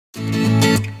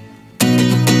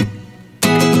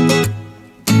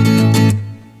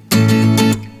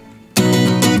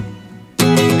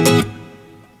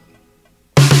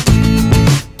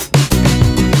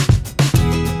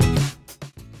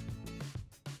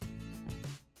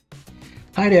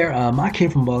Hi there, Mark here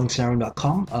from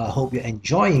bodybuilding.com. Hope you're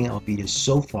enjoying our videos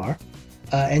so far.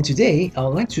 And today, I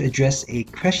would like to address a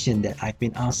question that I've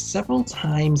been asked several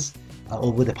times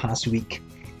over the past week,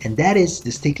 and that is,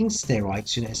 does taking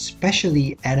steroids,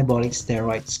 especially anabolic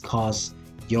steroids, cause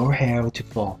your hair to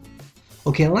fall?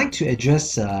 Okay, I'd like to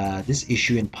address this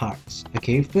issue in parts.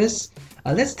 Okay, first,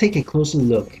 let's take a closer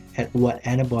look at what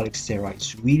anabolic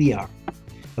steroids really are.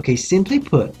 Okay, simply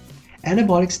put,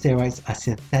 anabolic steroids are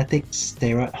synthetic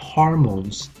steroid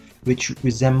hormones which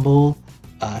resemble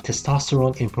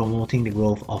testosterone in promoting the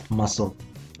growth of muscle.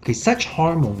 Okay, such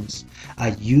hormones are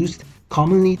used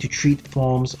commonly to treat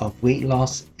forms of weight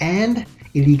loss and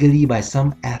illegally by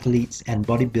some athletes and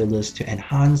bodybuilders to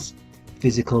enhance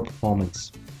physical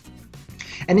performance.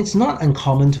 And it's not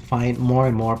uncommon to find more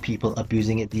and more people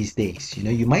abusing it these days.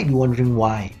 You might be wondering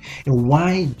why. And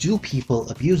why do people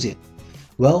abuse it?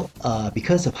 Well,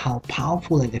 because of how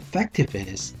powerful and effective it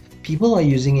is, people are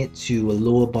using it to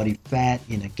lower body fat,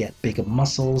 get bigger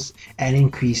muscles and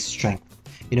increase strength.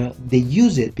 They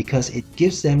use it because it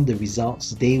gives them the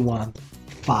results they want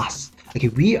fast. Okay,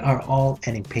 we are all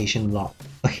an impatient lot.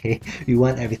 Okay, we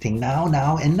want everything now,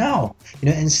 and now.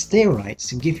 And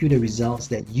steroids give you the results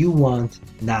that you want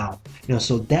now.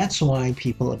 So that's why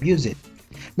people abuse it.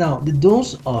 Now, the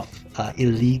dose of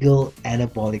illegal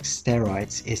anabolic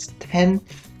steroids is 10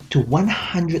 to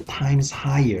 100 times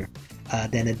higher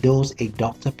than a dose a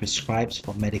doctor prescribes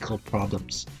for medical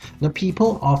problems. Now,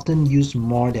 people often use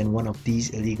more than one of these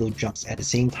illegal drugs at the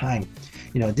same time.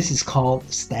 This is called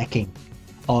stacking.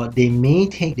 Or they may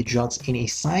take the drugs in a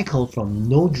cycle from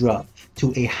no drug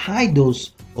to a high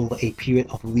dose over a period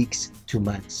of weeks to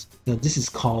months. This is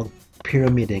called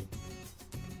pyramiding.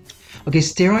 Okay,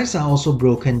 steroids are also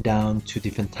broken down to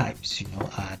different types.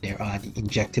 There are the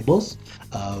injectables,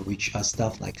 which are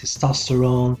stuff like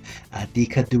testosterone,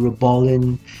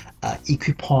 Deca-Durabolin,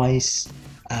 Equipoise,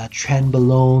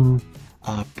 Trenbolone,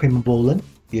 Primobolan.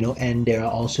 And there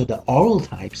are also the oral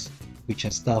types, which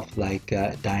are stuff like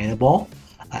Dianabol,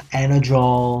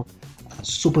 Anadrol,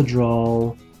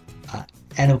 Superdrol,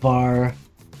 Anavar,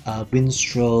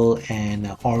 Winstrol,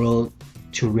 and oral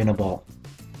Turinabol.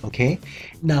 Okay,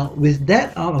 now with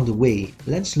that out of the way,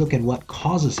 let's look at what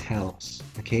causes hair loss.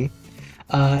 Okay,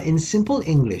 in simple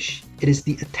English, it is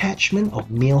the attachment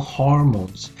of male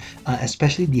hormones,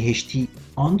 especially DHT,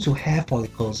 onto hair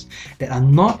follicles that are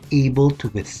not able to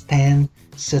withstand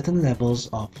certain levels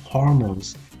of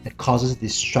hormones that causes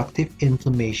destructive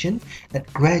inflammation that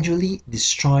gradually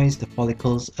destroys the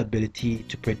follicle's ability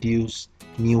to produce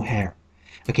new hair.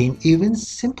 Okay, in even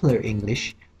simpler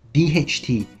English,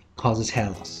 DHT causes hair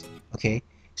loss. Okay,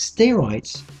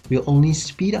 steroids will only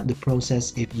speed up the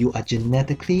process if you are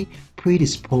genetically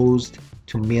predisposed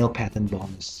to male pattern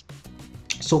baldness.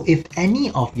 So if any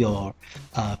of your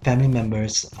family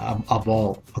members are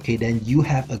bald, okay, then you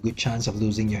have a good chance of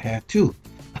losing your hair too.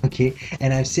 Okay,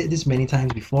 and I've said this many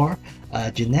times before,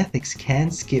 genetics can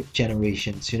skip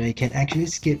generations. You can actually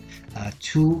skip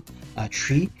 2,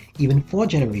 3, even 4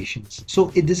 generations.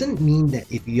 So it doesn't mean that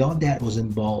if your dad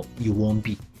wasn't bald, you won't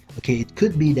be. Okay, it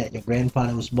could be that your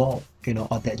grandfather was bald,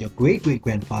 or that your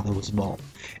great-great-grandfather was bald.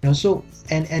 So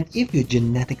and if you're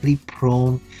genetically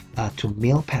prone to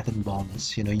male pattern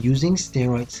baldness, using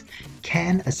steroids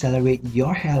can accelerate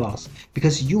your hair loss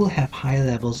because you will have high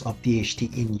levels of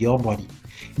DHT in your body.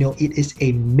 It is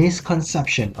a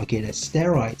misconception, okay, that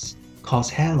steroids cause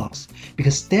hair loss,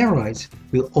 because steroids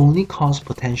will only cause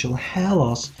potential hair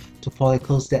loss to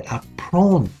follicles that are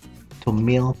prone to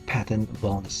male pattern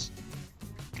baldness.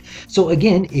 So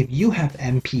again, if you have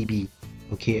MPB,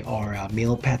 okay, or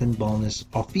male pattern baldness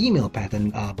or female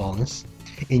pattern baldness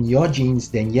in your genes,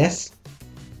 then yes,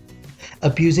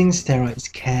 abusing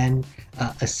steroids can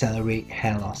accelerate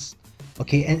hair loss.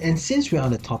 Okay, and since we're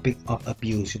on the topic of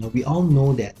abuse, we all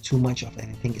know that too much of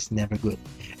anything is never good.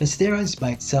 And steroids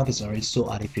by itself is already so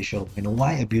artificial.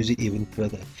 Why abuse it even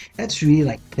further? That's really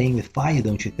like playing with fire,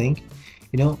 don't you think?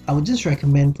 I would just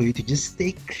recommend for you to just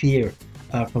stay clear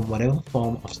from whatever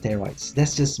form of steroids.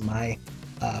 That's just my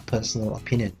personal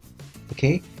opinion.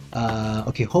 Okay.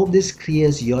 Okay, hope this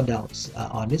clears your doubts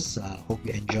on this. Hope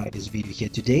you enjoyed this video here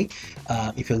today.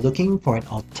 If you're looking for an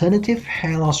alternative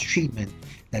hair loss treatment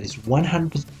that is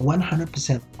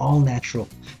 100% all natural,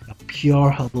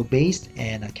 pure herbal based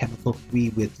and chemical free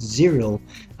with zero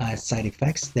side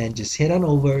effects, then just head on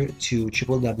over to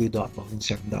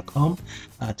www.bodybuilding.com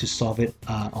to solve it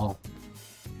all.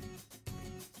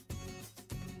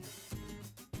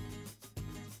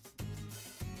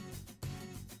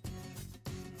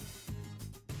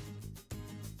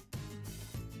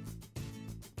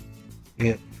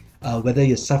 Yeah. Whether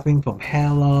you're suffering from hair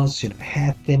loss,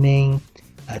 hair thinning,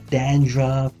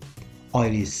 dandruff,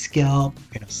 oily scalp,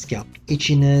 scalp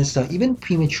itchiness, or even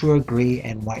premature gray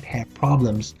and white hair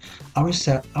problems, our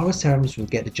serums will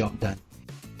get the job done.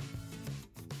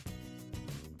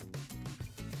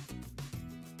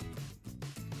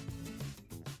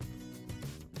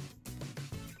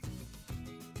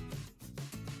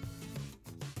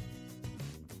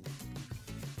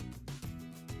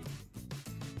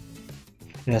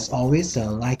 And as always,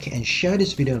 like and share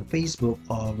this video on Facebook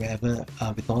or wherever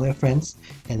with all your friends,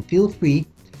 and feel free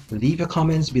to leave your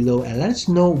comments below and let us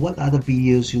know what other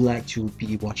videos you like to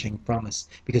be watching from us,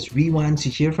 because we want to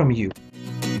hear from you.